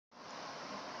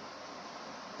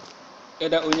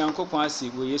eda onyankopon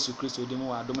ase wo Yesu Kristo dim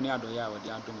wa adom ne adoye a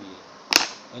wode adom ye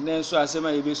enen so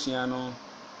asema yebesua no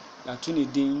ya to ne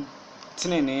din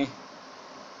tenene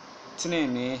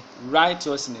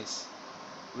righteousness.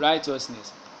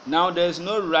 Now there is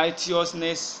no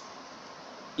righteousness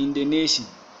in the nation.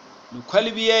 No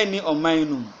kwalibie ni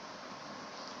omanum.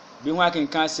 Bi ho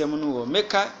akenka asem no wo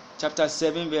Micah chapter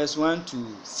 7 verse 1 to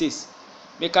 6.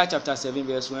 Micah chapter 7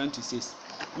 verse 1 to 6.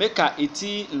 Micah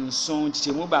eti nson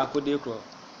chichemu ba akode kro.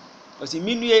 Osi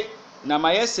minue na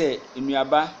mayese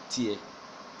nnuaba tie.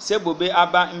 Se bobe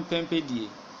aba mpempe die.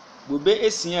 Bobe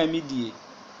esia mi die.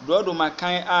 Brodo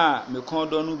makan a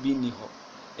mekondo no bi ni ho.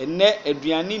 Enne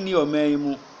aduane ni oman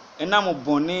mu. Enam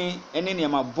bone ene ne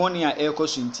ma bone a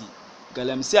ekosunti.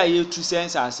 Galamse a yetu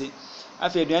sense ase.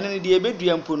 Afi aduane ne de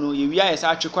ebedua mpo no ye wi ayesa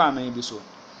atwekọ aman bi so.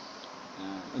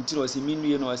 Ntiro osi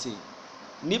minue no osi.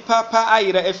 Nipa pa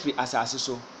ayira afri asase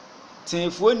so.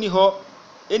 Tenfuo ni ho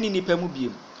eni nipa mu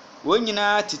biem. Won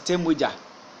nyina tete moja.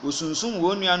 Osunsum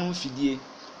won nuanu fidie.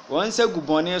 Won se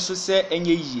gubone so se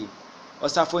enye yie.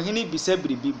 Osafo hene bisa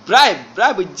bribi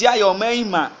bribe dia ya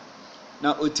omanima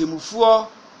na otemufuo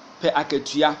pe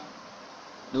akatua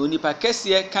na onipa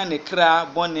kese ka ne kra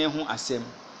bone ho asem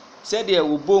se de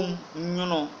wobom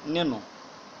nwuno ne no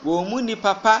wo mu ni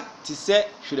papa ti se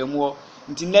hweremo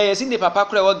nti na yesi ni papa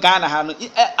kra wo Ghana ha no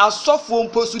asofo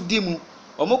mposu dimu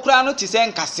omukra no ti se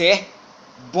nkase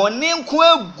bone nko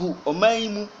agu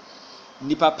omanyimu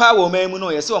ni papa wo omanyimu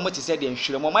no yesi wo mo ti se de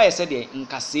hweremo ma yesi de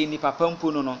nkase ni papa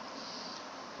mpo no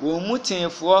wo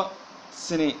mutenfo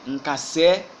sene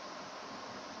nkase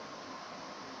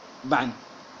ban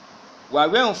wa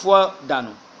wenfo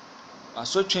dano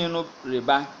asotwen no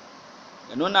reba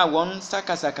eno na won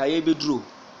sakasaka ye beduro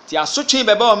ti asotwen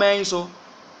bebe o man so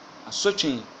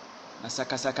asotwen na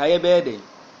sakasaka ye bede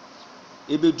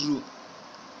ebeduro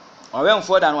wa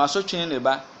wenfo dano asotwen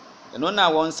reba eno na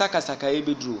won sakasaka ye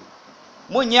beduro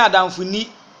monye adamfo ni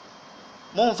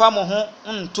monfa mo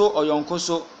ho nto oyonko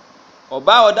so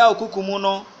oba oda okukumu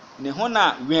no ne ho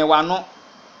na wenwano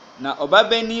na oba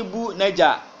bani bu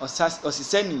naja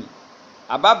osisani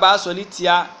ababa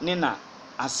solitia ne na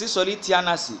ase solitia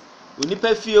nasi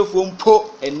onipa fiefo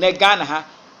mpo enne Ghana ha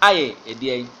aye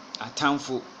ede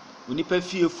atamfo onipa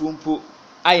fiefo mpo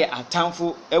aye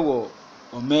atamfo ewo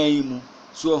oman mu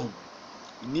so hu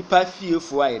onipa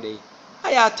fiefo aye de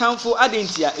aye atamfo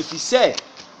adentia efise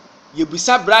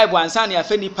yebusa bribe ansa na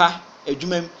afa nipa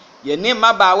adwumam ye ne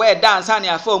maba we dance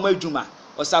na afa o madwuma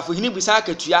osafo hini bisa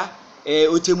akatua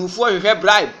otemufuo hwehwe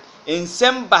bribe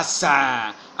ensem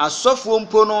basa asofo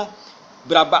mpo no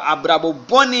abrabo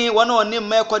boni wona one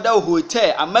mekoda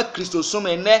hotel ama kristosum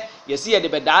ene yesi ye de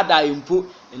bedada mpo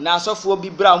na asofo bi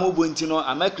bra mo bonti no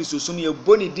ama kristosum ye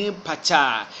boni din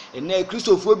pacha ene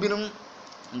kristofo binum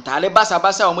ntale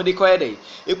basa o mo de koyede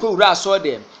ekowura aso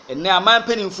dem ene ama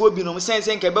panimfo binum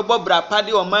sensen ke bebo bra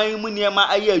pade o man mu niema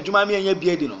aye adwuma me anya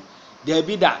biedi no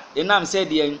Debi da enam se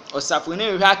de osafo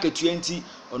ne hwe akatua nti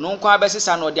ono nko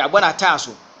abesesa na ode abona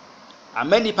taaso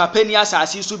amani papa ni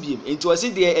asase so biem enti o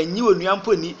se de anyi onua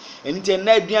mponi enti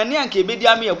na aduane anka ebedi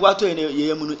ame eboato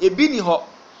ye mu no ebi ni ho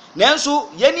nanso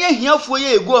ye ne ahiafo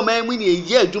ye egu oman mu ne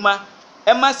ye adwuma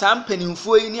ema sa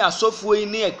mpanimfo yi ni asofo yi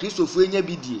ni kristofo nya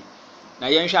bidie na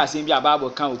ye nhwe asem bi Bible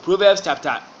kan Proverbs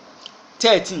chapter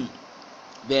 13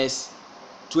 verse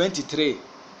 23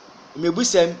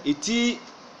 mebusem eti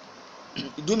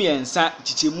dumiensa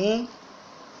chichemu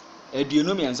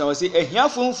aduonumiensa wo se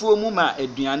ahiafonfo mu ma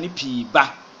aduane pii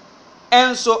ba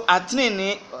enso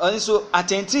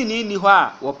atentini ni ho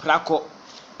a wo prako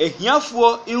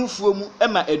ahiafo imfuo mu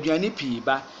ma aduane pii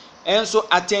ba enso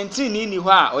atentini ni ho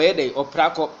a oyede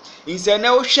oprako inse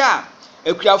na wo hwa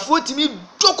akuafo timi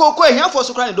dokoko ahiafo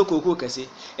so kra ne dokoko kase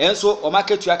enso o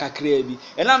maketua kakra bi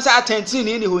enam sa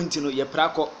atentini ni ho ntino ye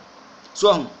prako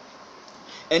so ho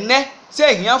enne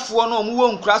se hiafo no mu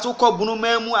wo nkura so kobunu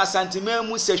mamu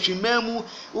asantemamu sehwemamu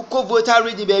uko voter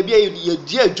region baabi ye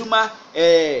di adwuma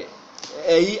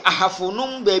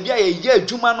ahafonum baabi ye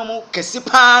adwuma no mu kese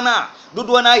paa na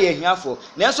dodo na ye hiafo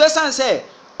na so esan se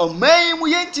oman mu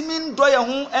yentimi ndo ye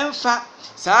ho emfa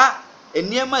saa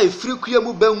eniema efiri kuya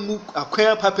mu bangu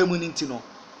akwan papa mu nti no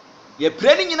ye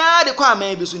pre ni nyina de kwa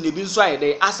aman bi so ne bi nso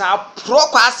ayede asa pro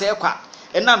kwa asa kwa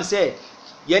enam se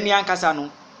ye ni ankasa no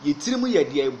yetirimu ye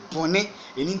de bone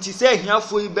enti se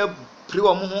ahiafo yi be pre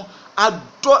wo mo ho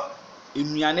ado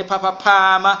enuane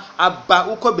papa ma aba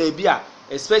ukọ baabi a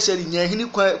especially nyahini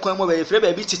kwan mo be fre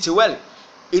baabi chichewel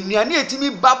enuane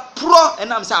etimi ba pro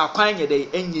enam se akwan ye de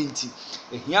enye enti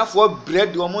ahiafo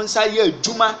bread wo mo nsa ye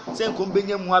adwuma se nkom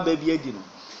benya mu aba bi adi no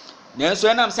nanso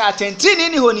enam se atentini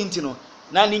ni ho ni enti no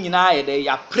na ni nyina ye de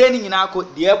ya pre ni nyina ko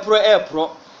de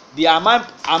pro the aman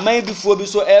before bi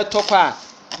so tokɔ a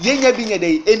yenya bi nyɛ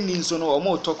dɛ enni nso no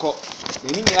ɔmo tokɔ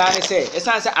na ni nyinaa ne sɛ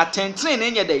esan sɛ atɛntene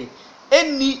ne nyɛ dɛ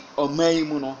enni ɔman yi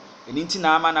mu no eni nti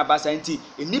na ama na basa nti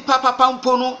enipa papa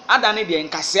mpo no adane deɛ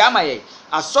nkase ama yɛ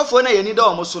asɔfo na yɛ ni da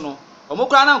ɔmo so no ɔmo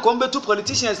kura na nkom betu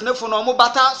politicians ne fo no ɔmo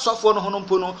bata sɔfo no ho no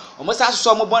mpo no ɔmo sa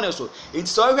asosɔ ɔmo bɔne so nti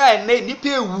sɛ ɔhwɛ a ɛnɛ nipa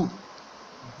ewu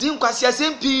di nkwasi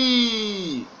asɛm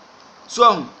pii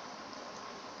so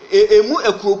emu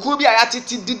ekuokuo bi a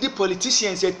yɛatete didi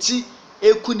politicians ati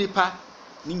eku nipa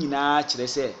ne nyinaa kyerɛ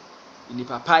sɛ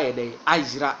nipa pa yɛ dɛ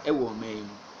ayira ɛwɔ ɔman yi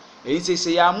mu ɛyi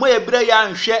sɛ yɛ amɔ ebire yɛ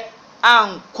anhwɛ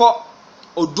ankɔ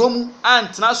odomu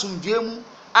antena somdue mu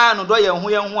anodo yɛn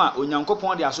ho a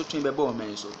onyankopɔn de asotwe bɛbɔ ɔman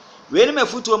yi so wei ne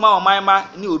mafutuo ma ɔman ma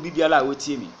ne obi biara a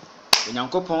wotie mi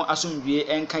onyankopɔn asomdue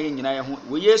ɛnka yɛ nyinaa yɛ ho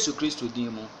wɔ Yesu Kristo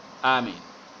din mu amen.